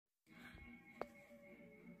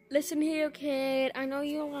Listen here, kid. I know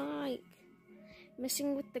you like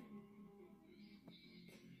messing with the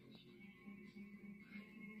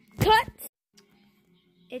cut.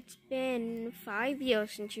 It's been 5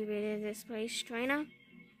 years since you've been in this place, Trina.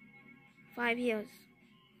 5 years.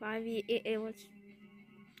 5 years. It was.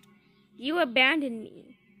 You abandoned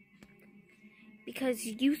me because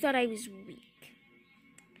you thought I was weak.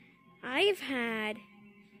 I've had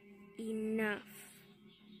enough.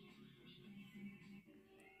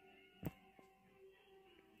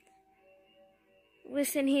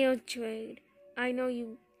 Listen here, Trade. I know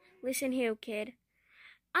you. Listen here, kid.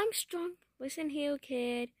 I'm strong. Listen here,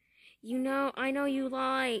 kid. I know you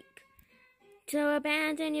like to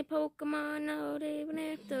abandon your Pokemon, not even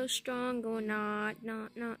if they're strong or not.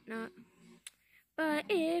 But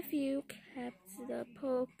if you kept the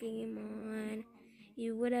Pokemon,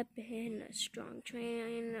 you would have been a strong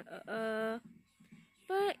trainer.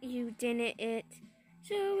 But you didn't.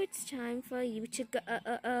 So it's time for you to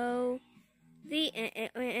go.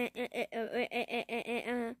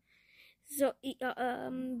 So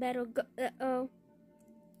better go.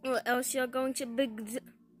 Or else you're going to big.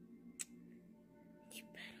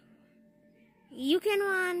 You can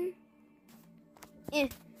run.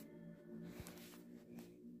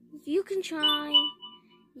 You can try.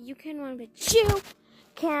 You can run, but you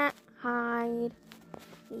can't hide.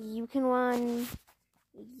 You can run.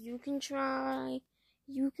 You can try.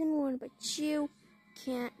 You can run, but you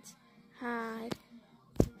can't hide.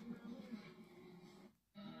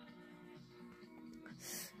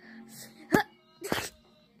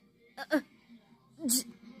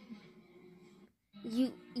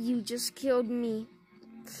 You just killed me.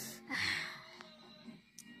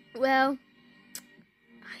 Well,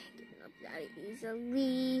 I ain't giving up that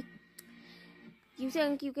easily. You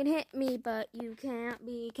think you can hit me, but you can't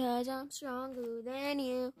because I'm stronger than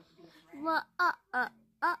you. But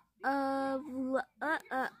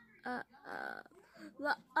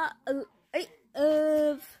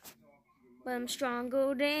I'm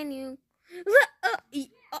stronger than you.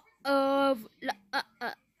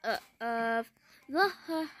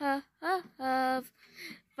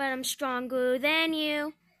 But I'm stronger than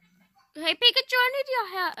you. Hey, Pikachu, I need your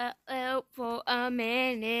help for a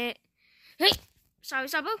minute. Hey, sorry,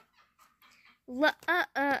 Sabu. But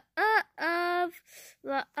I'm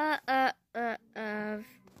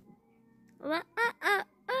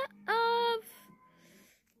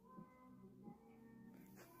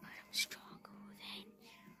stronger than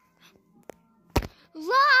you.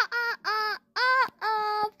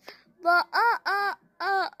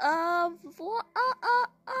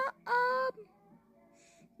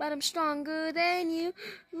 But I'm stronger than you.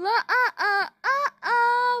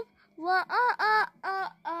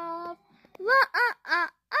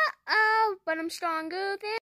 But I'm stronger than